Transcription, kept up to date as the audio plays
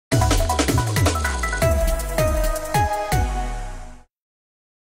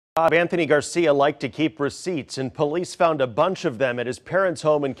Anthony Garcia liked to keep receipts, and police found a bunch of them at his parents'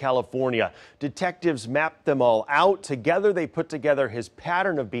 home in California. Detectives mapped them all out. Together, they put together his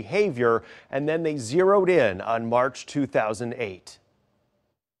pattern of behavior, and then they zeroed in on March 2008.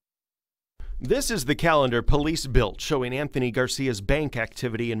 This is the calendar police built showing Anthony Garcia's bank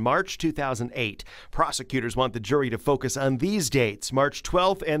activity in March 2008. Prosecutors want the jury to focus on these dates, March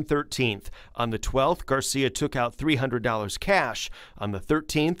 12th and 13th. On the 12th, Garcia took out $300 cash. On the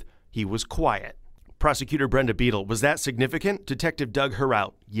 13th, he was quiet. Prosecutor Brenda Beadle, was that significant? Detective Doug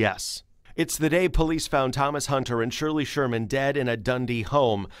Heraut, yes. It's the day police found Thomas Hunter and Shirley Sherman dead in a Dundee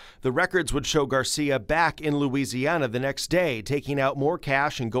home. The records would show Garcia back in Louisiana the next day, taking out more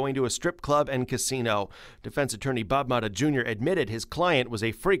cash and going to a strip club and casino. Defense attorney Bob Mata Jr. admitted his client was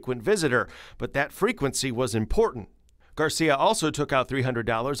a frequent visitor, but that frequency was important. Garcia also took out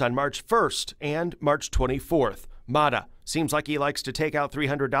 $300 on March 1st and March 24th. Mata, seems like he likes to take out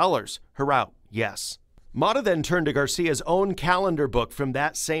 $300. Heraut, yes. Mata then turned to Garcia's own calendar book from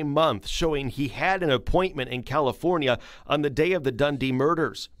that same month, showing he had an appointment in California on the day of the Dundee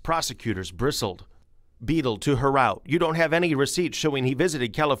murders. Prosecutors bristled. Beadle to Heraut, you don't have any receipts showing he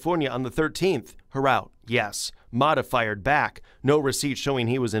visited California on the 13th. Heraut, yes. Mata fired back. No receipts showing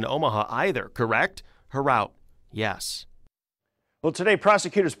he was in Omaha either, correct? Heraut, yes. Well, today,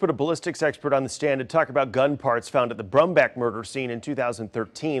 prosecutors put a ballistics expert on the stand to talk about gun parts found at the Brumback murder scene in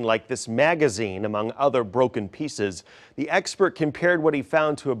 2013, like this magazine, among other broken pieces. The expert compared what he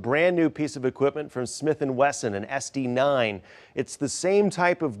found to a brand new piece of equipment from Smith & Wesson, an SD9. It's the same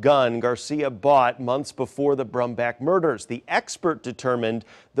type of gun Garcia bought months before the Brumback murders. The expert determined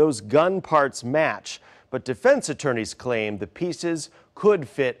those gun parts match, but defense attorneys claim the pieces could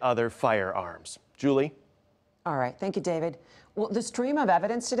fit other firearms. Julie? All right. Thank you, David. Well, the stream of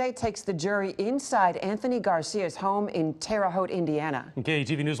evidence today takes the jury inside Anthony Garcia's home in Terre Haute, Indiana.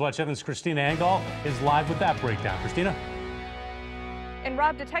 KETV News Watch 7's Christina Engdahl is live with that breakdown. Christina? And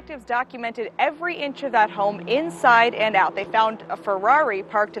Rob, detectives documented every inch of that home inside and out. They found a Ferrari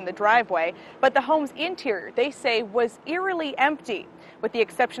parked in the driveway, but the home's interior, they say, was eerily empty, with the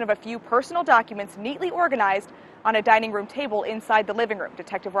exception of a few personal documents neatly organized on a dining room table inside the living room.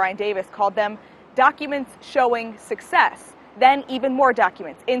 Detective Ryan Davis called them documents showing success. Then even more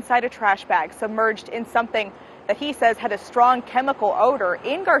documents inside a trash bag submerged in something that he says had a strong chemical odor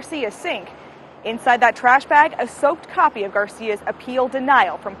in Garcia's sink. Inside that trash bag, a soaked copy of Garcia's appeal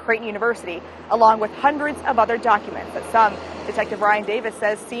denial from Creighton University, along with hundreds of other documents that some, Detective Ryan Davis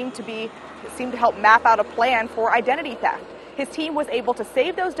says, seem to help map out a plan for identity theft. His team was able to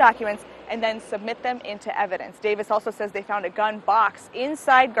save those documents and then submit them into evidence. Davis also says they found a gun box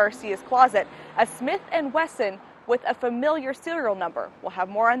inside Garcia's closet, a Smith & Wesson with a familiar serial number. We'll have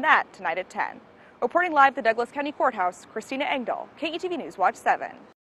more on that tonight at 10. Reporting live at the Douglas County Courthouse, Christina Engdahl, KETV News Watch 7.